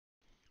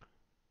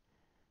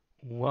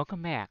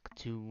Welcome back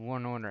to War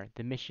and Order.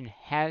 The mission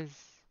has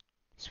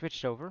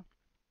switched over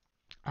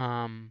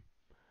um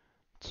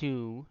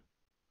to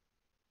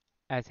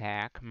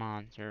attack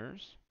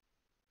monsters.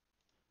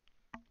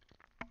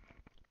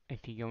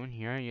 If you go in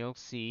here, you'll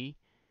see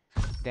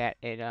that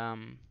it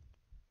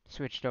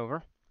switched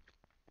over.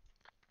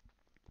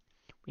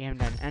 We haven't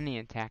done any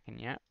attacking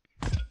yet.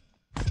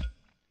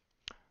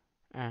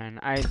 And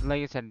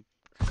like I said,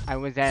 I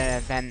was at an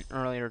event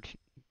earlier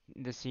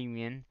this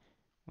evening.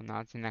 Well,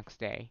 now it's the next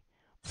day.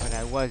 But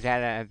I was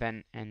at an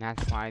event, and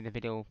that's why the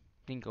video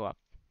didn't go up.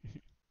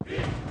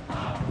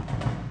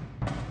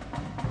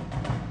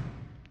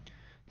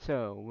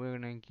 So, we're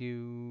gonna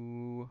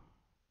do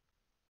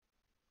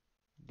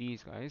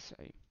these guys,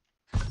 I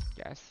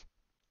guess.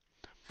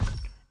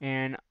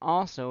 And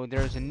also,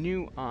 there's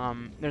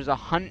there's a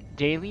hunt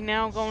daily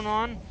now going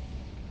on.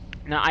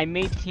 Now, I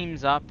made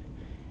teams up,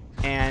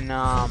 and,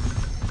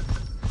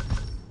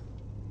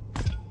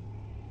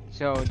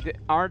 so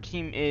our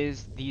team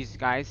is these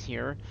guys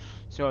here.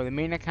 So, the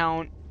main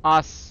account,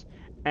 us,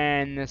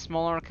 and the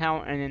smaller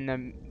account, and then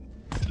the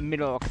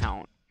middle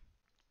account.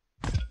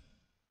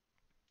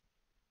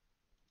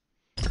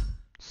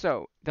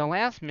 So, the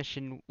last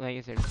mission, like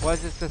I said,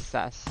 was a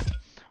success.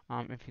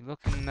 If you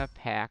look in the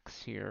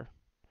packs here,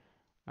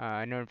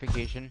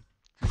 notification,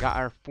 we got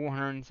our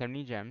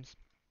 470 gems.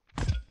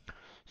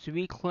 So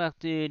we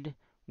collected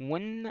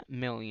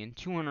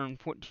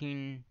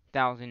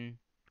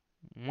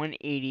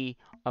 1,214,180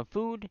 of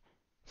food,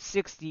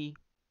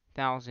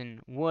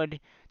 60,000 wood,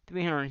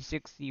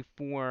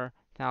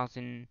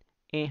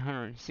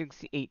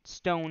 364,868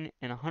 stone,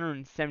 and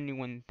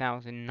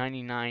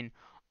 171,099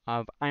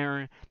 of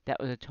iron. That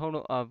was a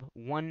total of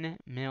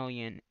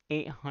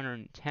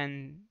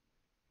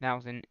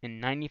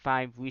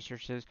 1,810,095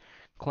 resources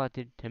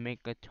collected to make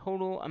a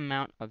total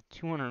amount of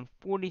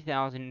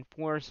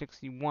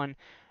 240,461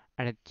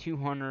 out of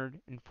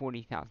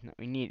 240,000 that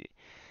we needed.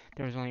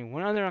 There was only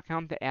one other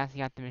account that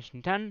actually got the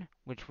mission done,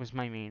 which was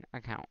my main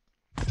account.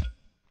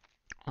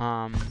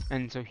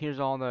 And so here's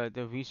all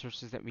the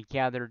resources that we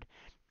gathered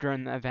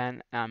during the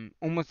event.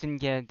 Almost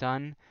didn't get it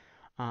done,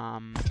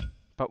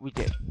 but we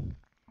did.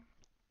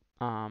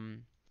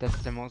 That's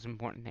the most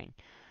important thing.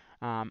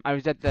 I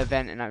was at the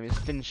event and I was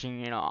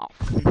finishing it off.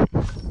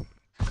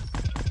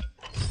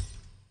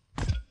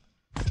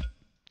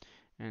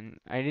 And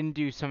I didn't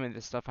do some of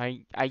this stuff.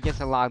 I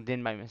guess I logged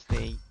in by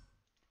mistake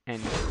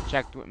and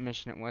checked what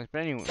mission it was.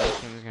 But anyway, what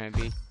mission it was going to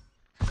be.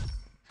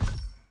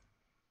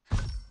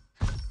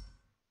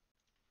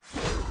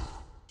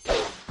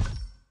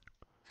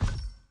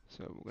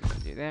 So we're going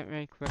to do that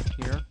very quick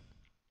here.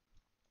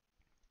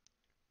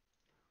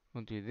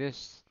 We'll do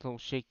this little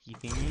shaky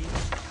thingy.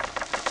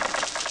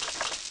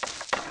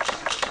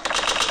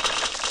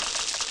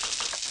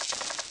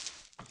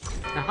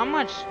 Now how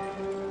much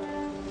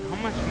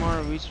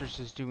more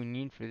resources do we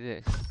need for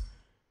this?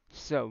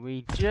 So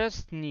we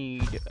just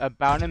need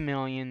about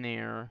 1,000,000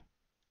 there.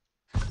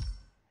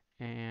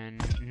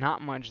 And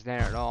not much there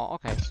at all.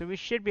 Okay, so we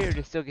should be able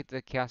to still get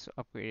the castle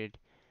upgraded.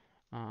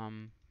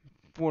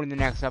 For the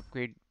next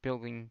upgrade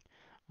building.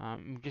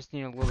 We just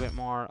need a little bit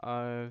more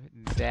of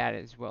that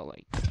as well,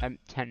 like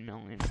 10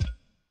 million.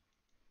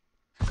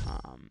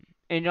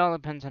 It all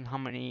depends on how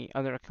many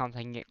other accounts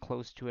I can get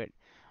close to it.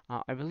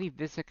 I believe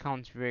this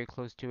account's very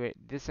close to it.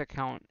 This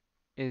account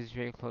is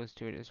very close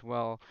to it as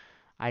well.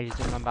 I just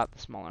don't know about the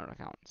smaller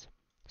accounts.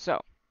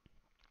 So,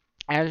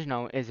 as you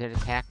know, is it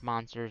attack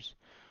monsters.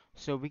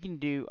 So we can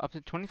do up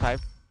to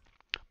 25,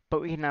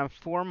 but we can have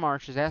 4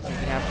 marches. Actually,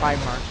 we can have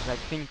 5 marches, I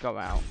think, go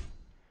out.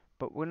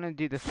 But we're going to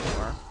do the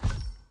 4.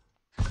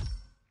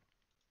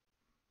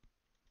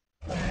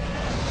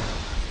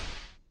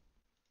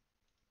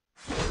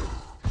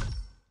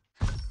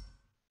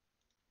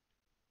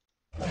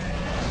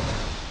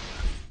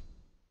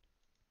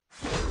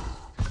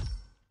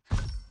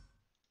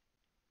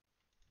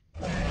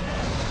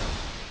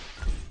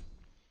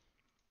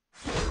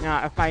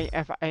 Now,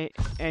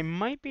 I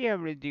might be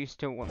able to do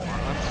still one more.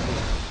 Let's see.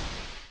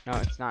 No,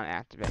 it's not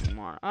active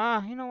anymore.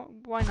 You know what?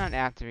 Why not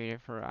activate it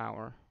for an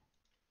hour?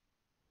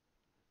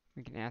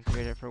 We can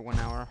activate it for 1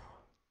 hour.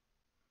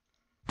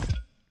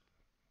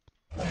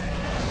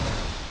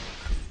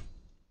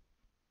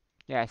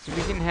 Yeah, so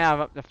we can have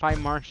up to 5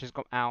 marches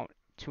go out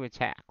to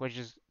attack, which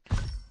is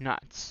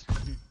nuts.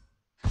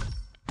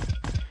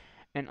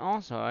 And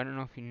also, I don't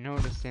know if you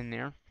noticed in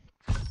there,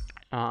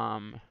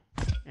 and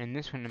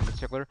this one in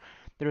particular,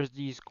 there's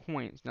these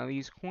coins. Now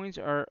these coins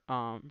are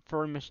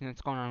for a mission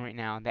that's going on right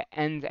now that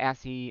ends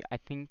actually, I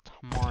think,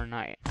 tomorrow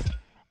night.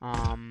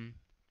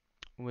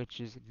 Which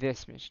is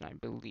this mission, I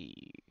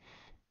believe.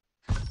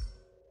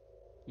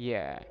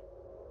 Yeah.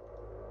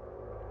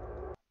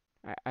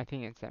 I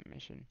think it's that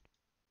mission.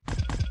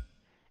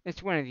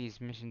 It's one of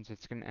these missions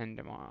that's gonna end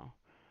tomorrow.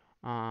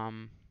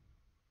 Go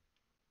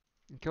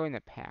in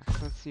the pack.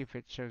 Let's see if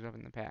it shows up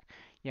in the pack.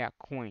 Yeah,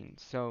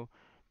 coins. So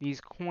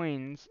these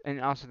coins, and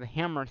also the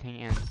hammer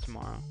thing ends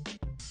tomorrow.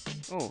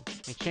 Oh,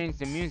 they changed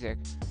the music.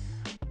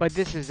 But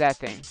this is that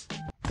thing.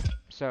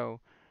 So,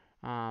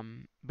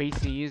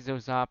 basically use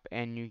those up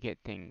and you get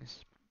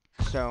things.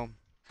 So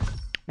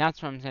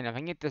that's what I'm saying. If I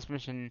can get this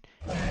mission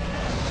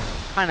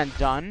kind of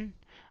done,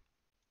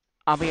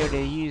 I'll be able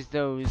to use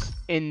those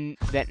in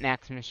that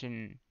next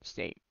mission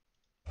state.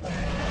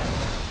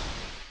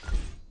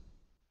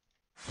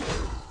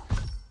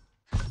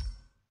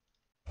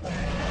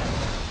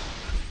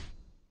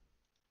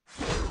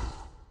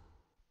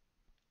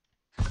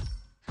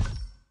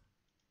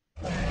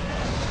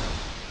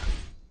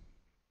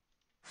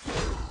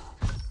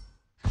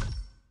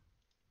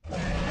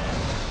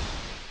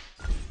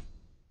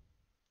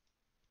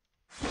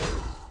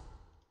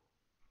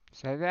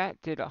 So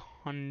that did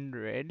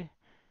 100.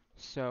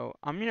 So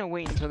I'm gonna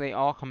wait until they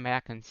all come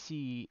back and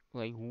see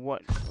like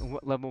what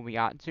level we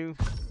got to.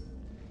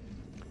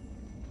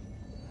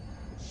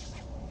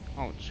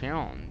 Oh,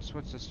 challenge.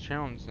 What's this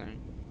challenge thing?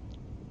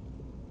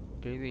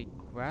 Daily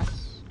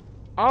quests?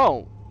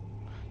 Oh!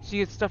 So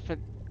you get stuff at...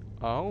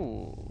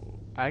 Oh,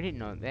 I didn't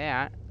know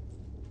that.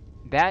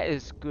 That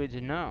is good to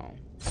know.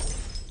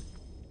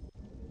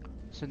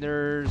 So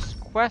there's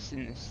quests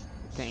in this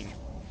thing.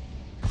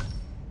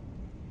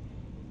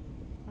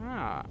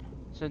 Ah,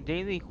 so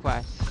daily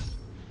quests.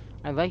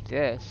 I like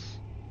this.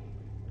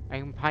 I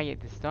can probably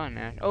get this done.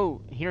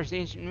 Oh, here's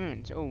ancient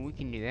ruins. Oh, we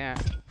can do that.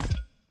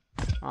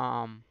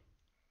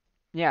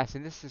 Yeah. So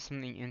this is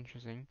something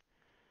interesting.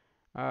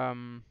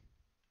 Um,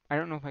 I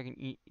don't know if I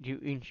can do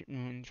ancient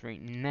ruins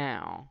right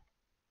now.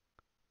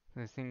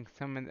 I think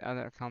some of the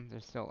other accounts are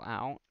still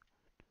out.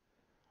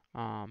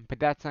 But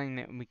that's something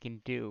that we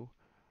can do.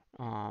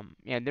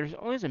 Yeah, there's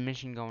always a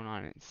mission going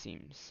on, it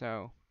seems.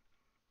 So,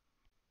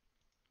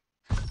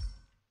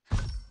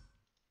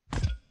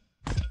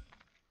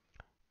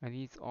 are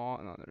these all?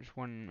 No, there's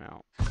one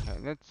out. Okay,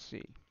 let's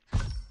see.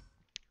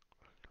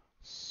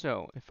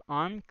 So, if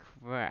I'm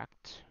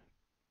correct,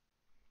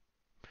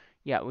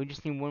 yeah, we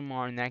just need one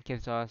more, and that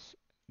gives us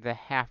the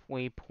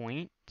halfway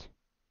point.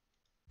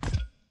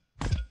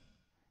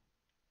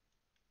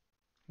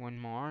 One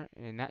more,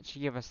 and that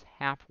should give us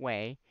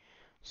halfway.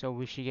 So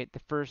we should get the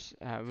first,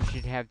 we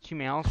should have 2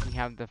 males. We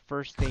have the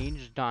first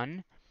stage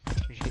done.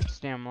 We should get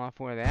stamina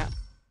for that.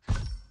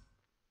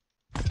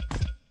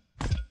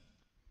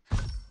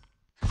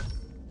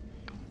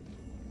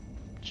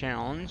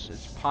 Challenge.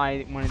 It's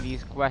probably one of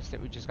these quests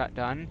that we just got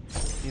done.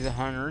 Use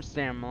 100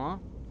 stamina.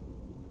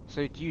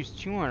 So to use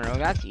 200, oh,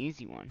 that's the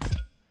easy one.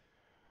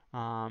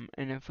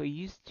 And if we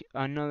use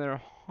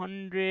another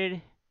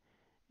 100,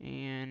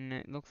 and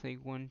it looks like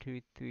 1,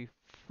 2, 3,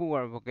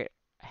 4, we'll get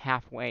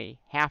halfway,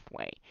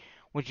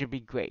 which would be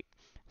great.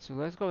 So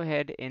let's go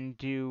ahead and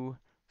do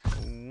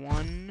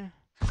 1,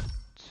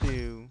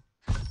 2,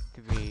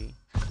 3,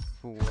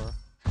 4,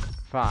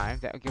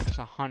 5. That will give us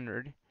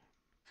 100.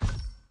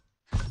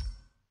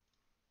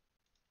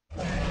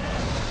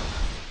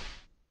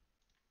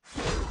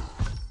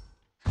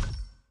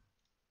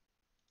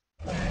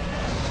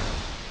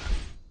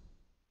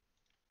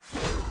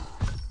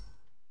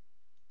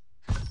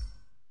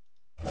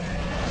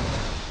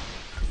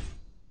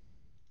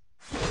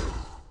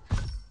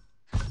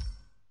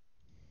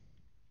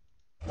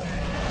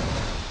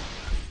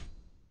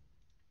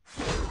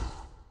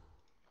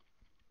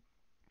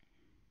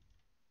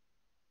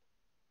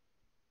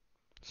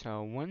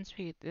 So once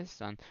we get this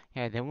done,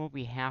 yeah, then we'll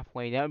be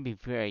halfway. That would be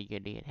very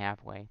good to get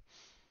halfway.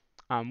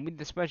 With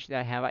the spreadsheet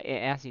that I have, it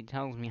actually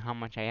tells me how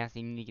much I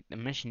actually need to get the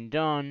mission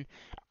done,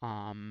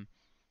 um,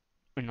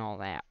 and all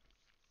that.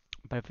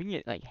 But if we can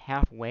get like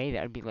halfway,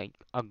 that would be like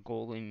a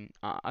golden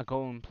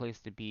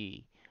place to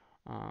be.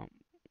 1,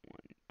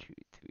 2,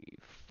 3,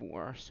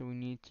 4. So we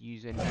need to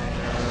use another.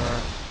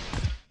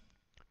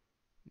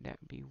 That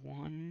would be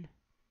 1,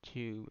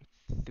 2,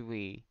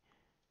 3.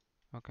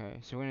 Okay,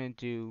 so we're gonna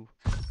do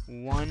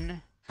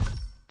 1,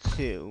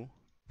 2,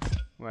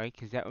 right?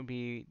 Because that would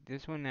be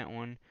this one, that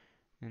one,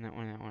 and that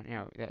one, that one.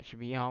 Yeah, that should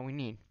be all we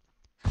need.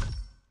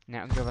 And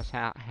that will give us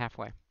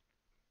halfway.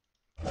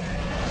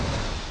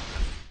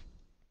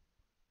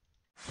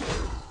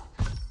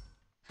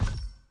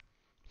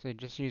 So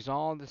just use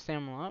all the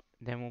stamina up,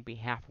 then we'll be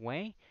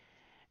halfway,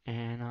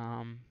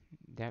 and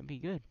that'd be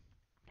good.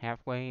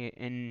 Halfway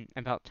in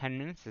about 10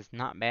 minutes is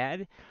not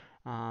bad.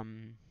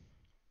 Um,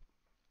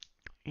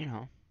 you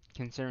know,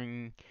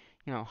 considering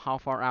how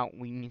far out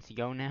we need to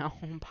go now,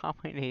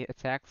 probably to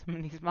attack some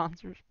of these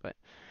monsters, but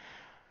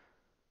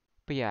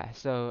yeah,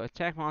 so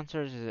attack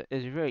monsters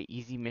is a very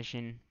easy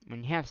mission.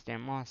 When you have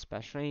stamina,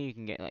 especially, you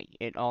can get like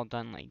it all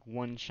done like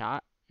one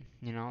shot.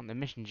 The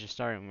mission just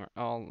started and we're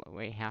all the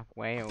way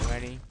halfway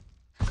already.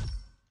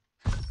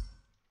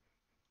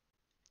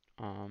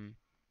 Um,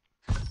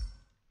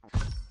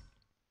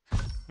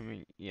 I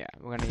mean, yeah,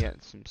 we're gonna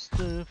get some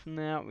stuff from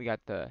that. We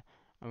got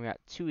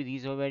 2 of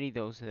these already.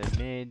 Those are the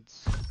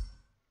mids.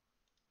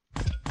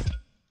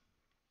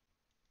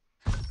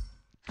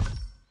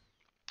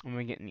 And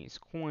we're getting these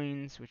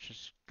coins, which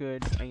is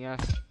good, I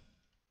guess.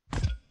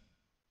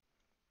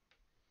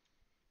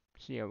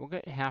 So yeah, we'll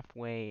get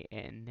halfway,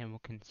 and then we'll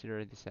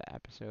consider this an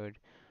episode.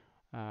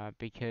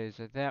 Because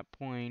at that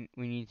point,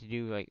 we need to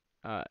do like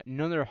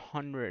another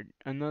 100,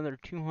 another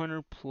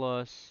 200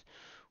 plus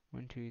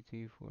 1, 2,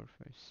 3, 4, 5,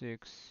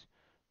 6,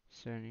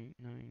 7, 8,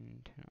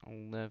 9,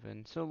 10,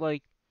 11. So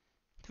like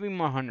 3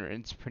 more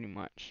hundreds pretty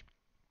much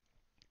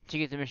to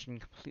get the mission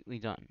completely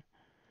done,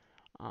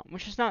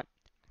 which is not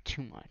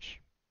too much,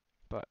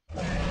 but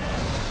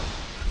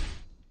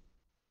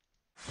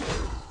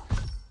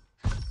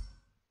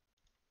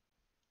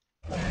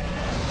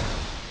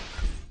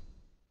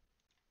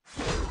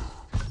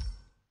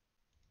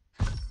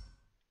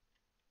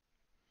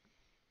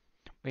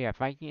yeah,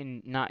 if I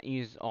can not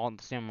use all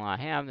the stamina I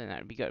have, then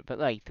that'd be good. But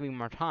like 3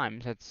 more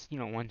times, that's,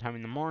 one time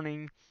in the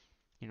morning,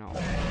 you know.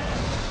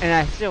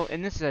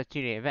 And this is a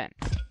 2-day event.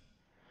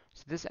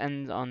 So this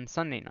ends on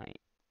Sunday night,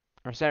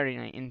 or Saturday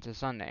night into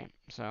Sunday.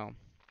 So,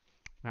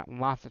 got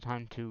lots of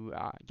time to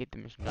get the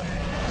mission done.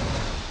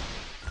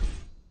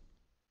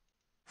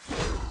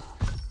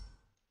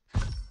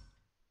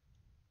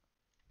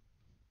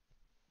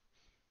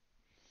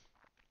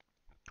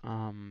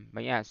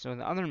 But yeah, so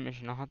the other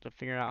mission, I'll have to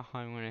figure out how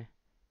I wanna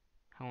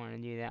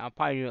do that. I'll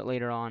probably do it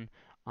later on.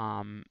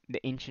 The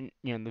ancient,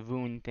 the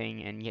Voon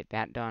thing, and get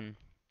that done.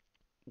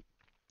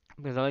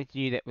 Because I like to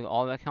do that with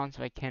all the accounts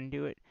if I can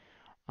do it.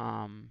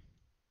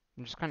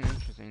 It's just kind of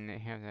interesting they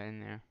have that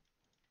in there.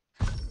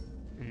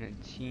 And the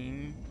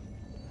team,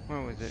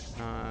 where was it?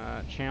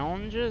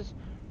 Challenges?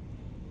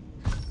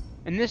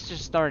 And this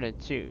just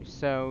started too.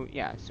 So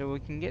yeah, so we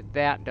can get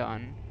that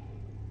done.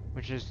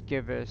 Which just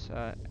give us,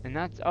 and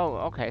that's, oh,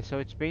 okay, so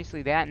it's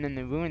basically that and then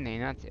the Voon thing,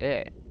 that's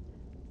it.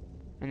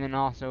 And then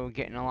also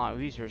getting a lot of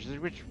resources,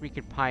 which we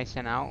could probably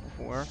send out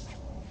for.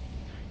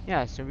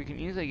 Yeah, so we can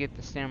easily get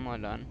the stamina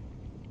done.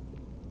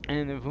 And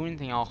then the Voon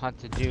thing I'll have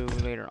to do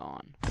later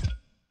on.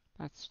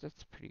 That's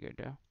pretty good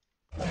though.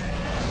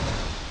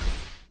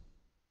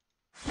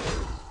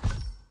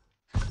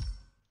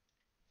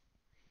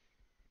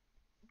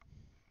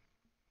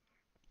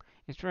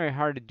 It's very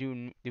hard to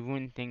do the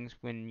Voon things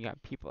when you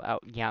got people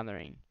out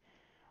gathering.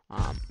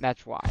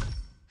 That's why.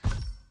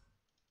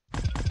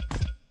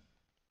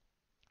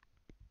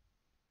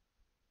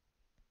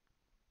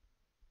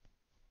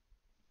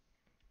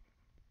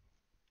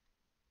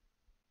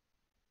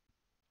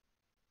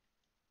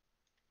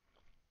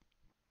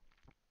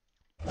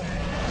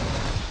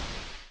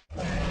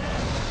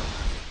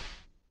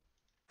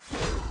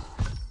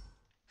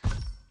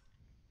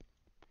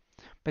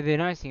 But the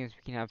nice thing is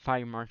we can have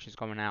 5 marches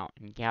going out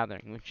and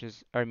gathering, which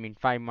is, or I mean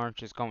 5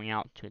 marches going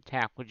out to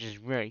attack, which is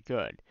very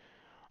good.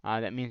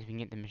 That means we can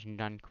get the mission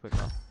done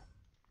quicker.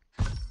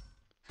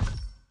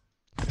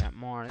 Got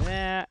more of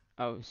that.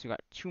 Oh, so we got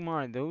 2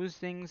 more of those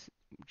things,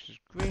 which is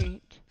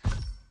great.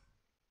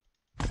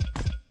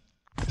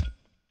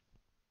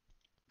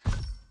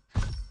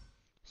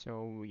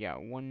 So yeah,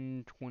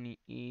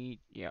 128.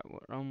 Yeah,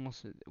 we're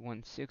almost at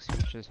 160,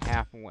 which is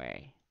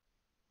halfway.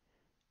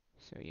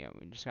 So yeah,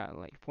 we just got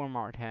like 4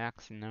 more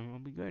attacks, and then we'll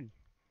be good.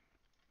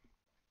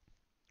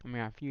 I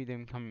mean, a few of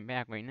them coming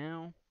back right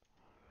now.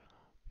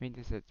 Made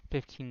this a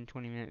 15-20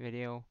 minute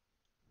video.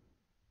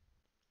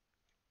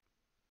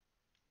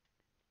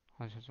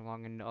 I was just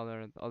log into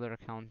other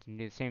accounts and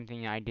do the same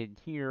thing I did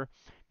here,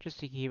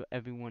 just to keep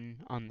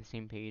everyone on the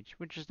same page,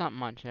 which is not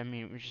much. I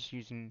mean, it was just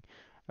using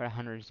about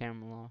 100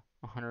 stamina,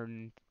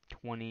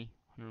 120,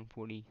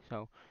 140,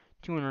 so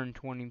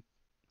 220.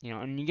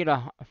 And you get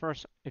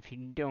first, if you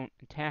don't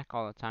attack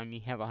all the time,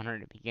 you have 100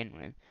 to begin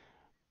with.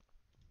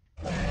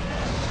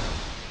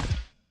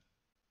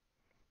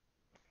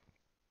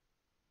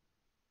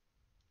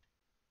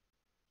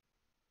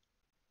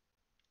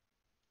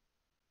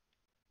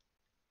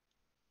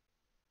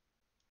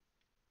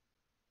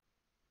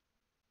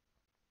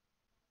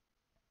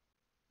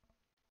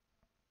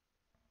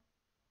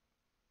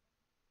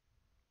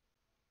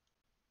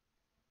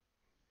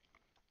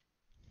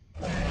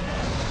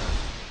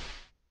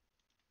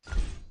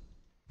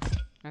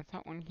 I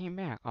thought one came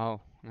back. Oh,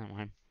 never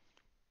mind.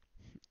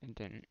 It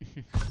didn't.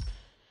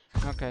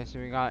 Okay, so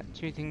we got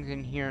 2 things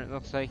in here, it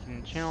looks like,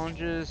 in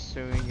challenges.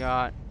 So we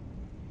got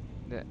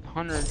the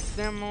 100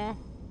 stamina.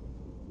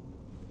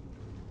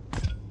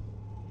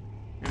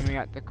 And we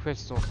got the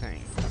crystal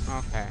thing.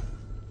 Okay.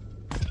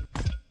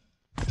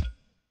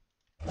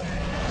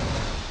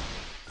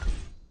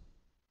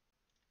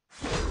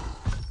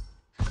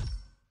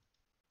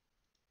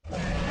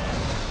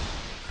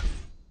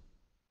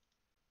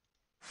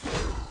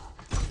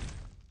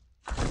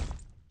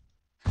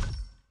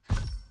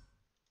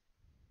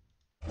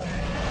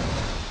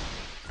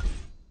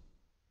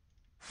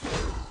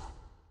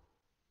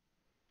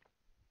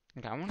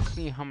 Okay, I want to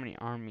see how many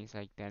armies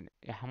like that,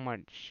 how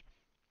much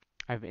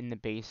I've in the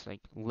base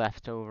like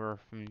left over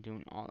from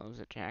doing all those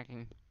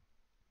attacking.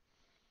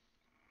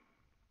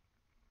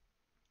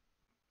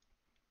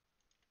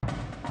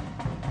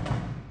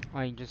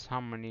 Like just how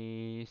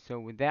many, so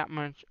with that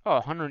much, oh,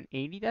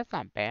 180, that's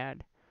not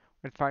bad.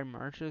 With 5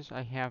 marches,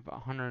 I have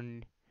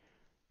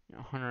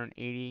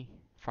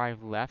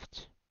 185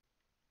 left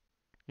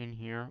in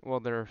here.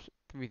 Well, there's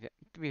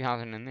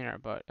 3,000 in there,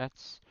 but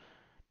that's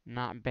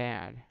not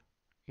bad.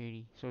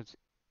 80, so it's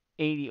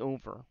 80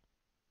 over,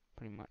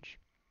 pretty much.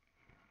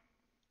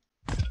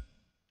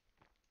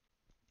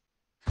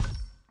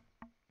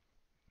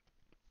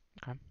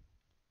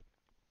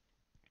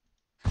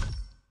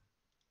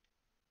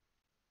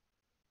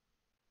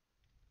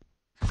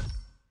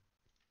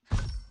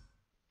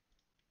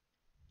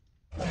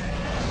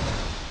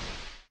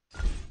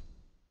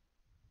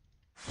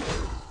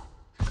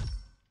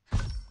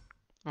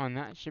 Oh, and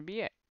that should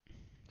be it.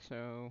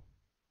 So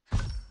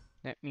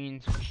that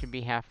means we should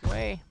be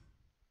halfway.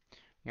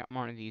 Got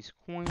more of these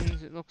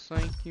coins, it looks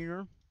like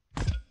here.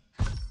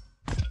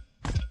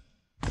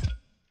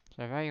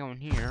 So if I go in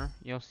here,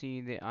 you'll see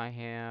that I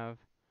have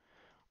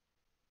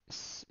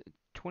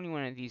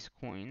 21 of these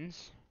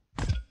coins.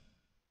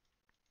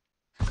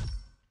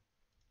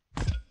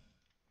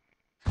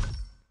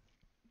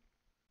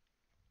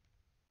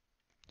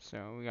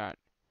 So we got,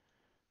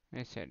 like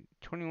I said,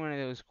 21 of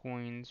those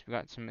coins. We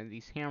got some of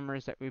these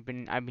hammers that I've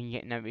been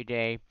getting every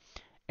day.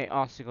 It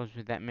also goes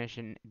with that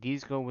mission.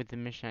 These go with the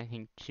mission, I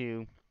think,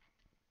 too.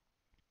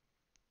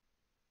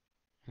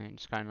 And I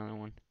just got another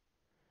one.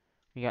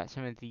 We got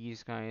some of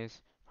these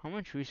guys. How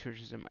much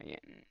resources am I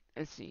getting?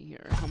 Let's see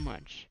here. How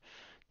much?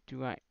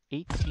 Do I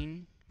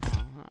 18?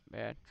 Oh, not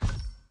bad.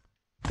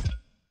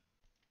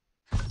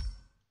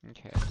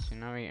 Okay, so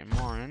now we're getting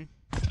more in.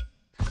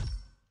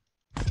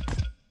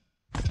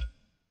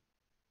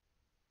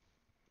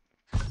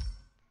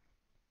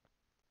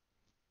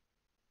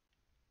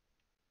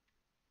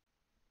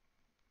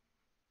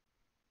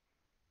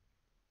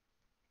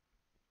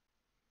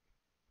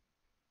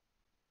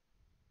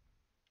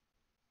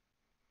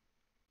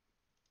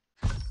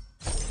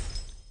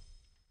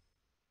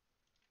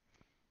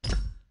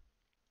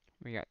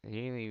 We got the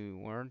daily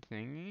reward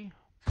thingy.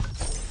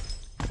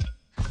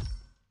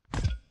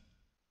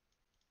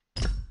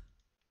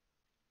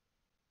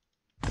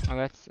 Oh,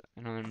 that's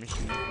another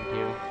mission you can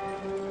do.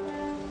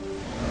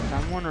 So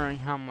I'm wondering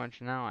how much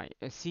now I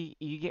see.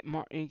 You get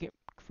more. You get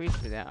crates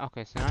for that.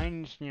 Okay, so now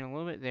I just need a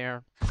little bit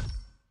there.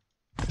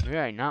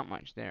 Really, not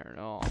much there at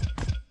all,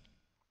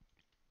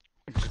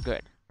 which is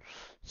good.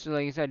 So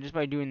like I said, just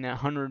by doing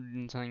that 100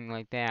 and something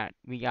like that,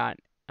 we got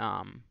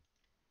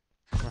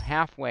we're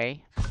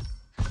halfway,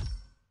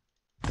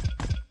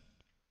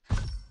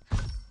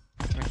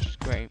 which is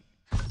great.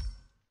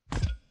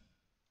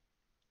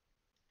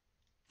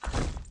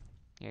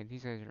 Yeah,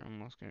 these guys are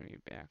almost gonna be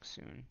back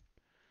soon,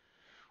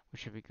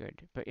 which should be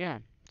good. But yeah,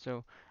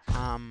 so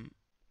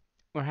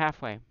we're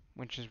halfway,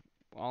 which is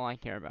all I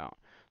care about.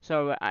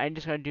 So I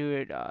just gotta do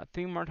it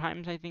 3 more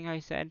times, I think I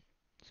said.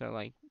 So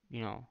like,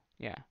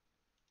 yeah.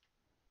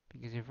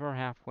 Because if we're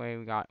halfway,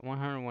 we got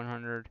 100,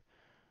 100,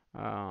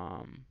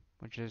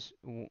 which is,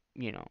 1,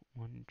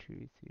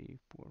 2, 3,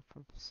 4,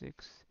 5,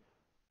 6,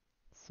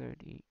 7,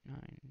 8,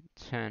 9,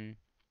 10.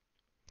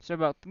 So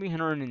about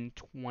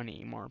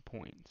 320 more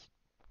points.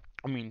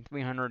 I mean,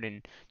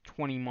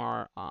 320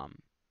 more,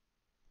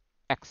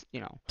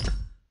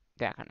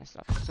 that kind of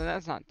stuff. So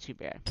that's not too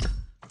bad.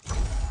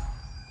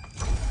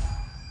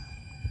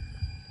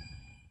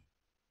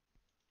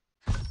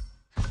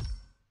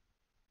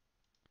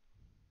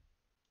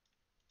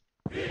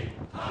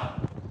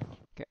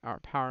 Get our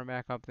power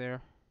back up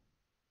there.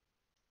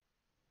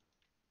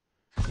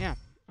 Yeah,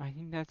 I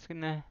think that's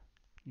gonna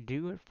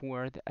do it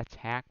for the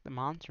attack the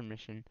monster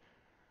mission.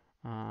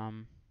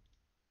 Um,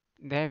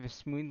 they have a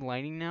smooth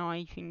lighting now,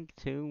 I think,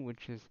 too,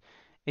 which is,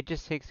 it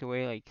just takes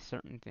away, like,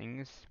 certain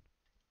things.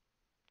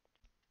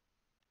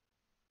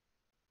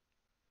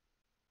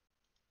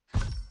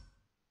 But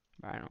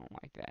I don't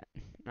like that.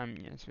 I'm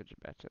gonna switch it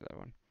back to that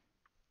one.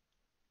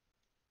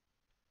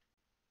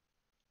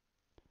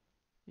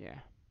 Yeah.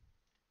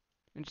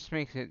 It just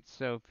makes it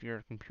so if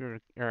your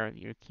computer, or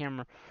your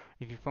camera,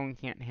 if your phone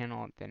can't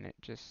handle it, then it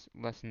just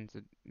lessens,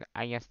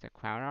 I guess, the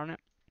crowd on it.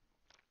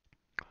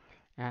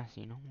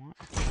 So you know what?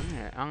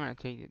 I'm gonna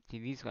take it to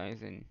these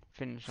guys and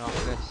finish off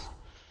this.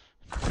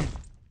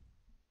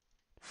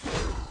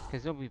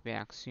 Because they'll be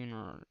back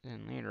sooner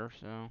than later,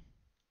 so.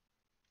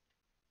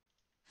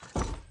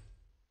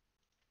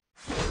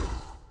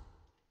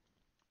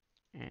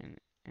 And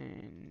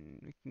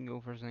we can go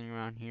for something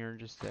around here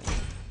just to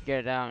get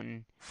it out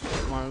and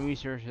get more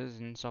resources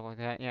and stuff like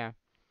that, yeah.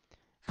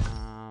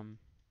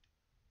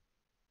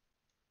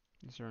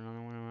 Is there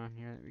another one around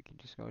here that we can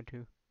just go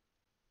to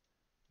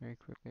very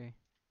quickly?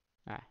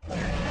 Ah.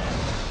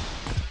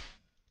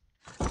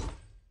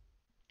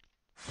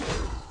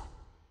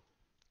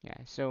 Yeah,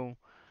 so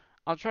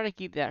I'll try to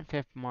keep that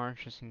 5th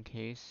March just in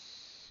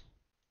case.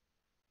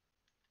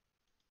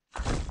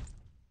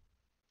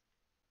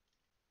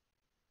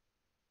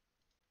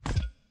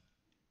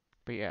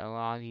 But yeah, a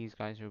lot of these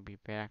guys will be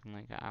back in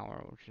like an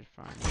hour, which is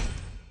fine.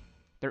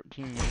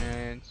 13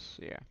 minutes,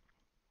 yeah.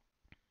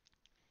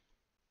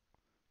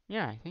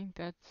 Yeah, I think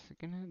that's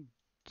gonna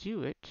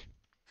do it.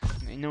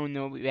 I know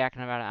they'll be back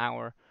in about an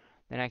hour.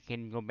 Then I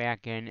can go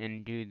back in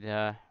and do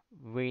the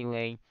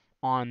relay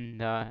on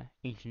the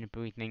ancient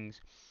debris things.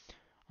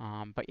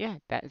 But yeah,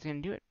 that is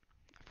gonna do it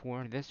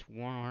for this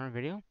War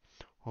video.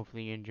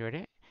 Hopefully you enjoyed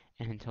it.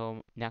 And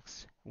until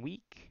next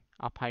week,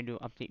 I'll probably do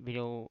an update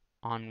video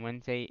on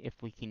Wednesday if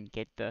we can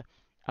get the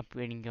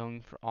upgrading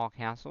going for all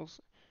castles.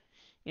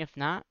 If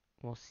not,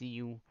 we'll see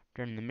you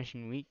during the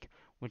mission week,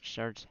 which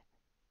starts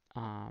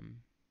um,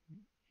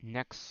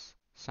 next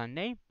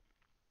Sunday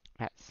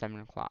at 7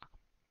 o'clock.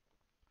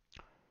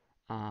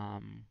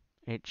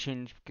 It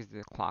changed because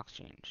the clocks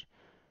changed.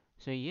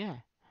 So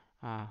yeah,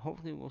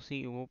 hopefully we'll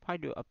see. We'll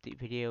probably do an update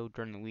video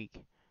during the week.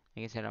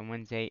 like I said, on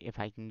Wednesday, if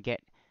I can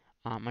get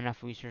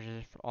enough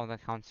resources for all the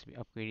accounts to be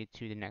upgraded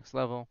to the next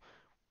level,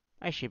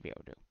 I should be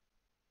able to.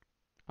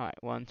 Alright,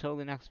 well, until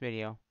the next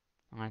video,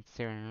 I'm going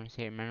to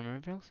say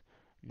remember, and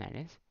that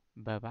is,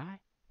 bye-bye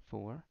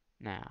for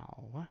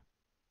now.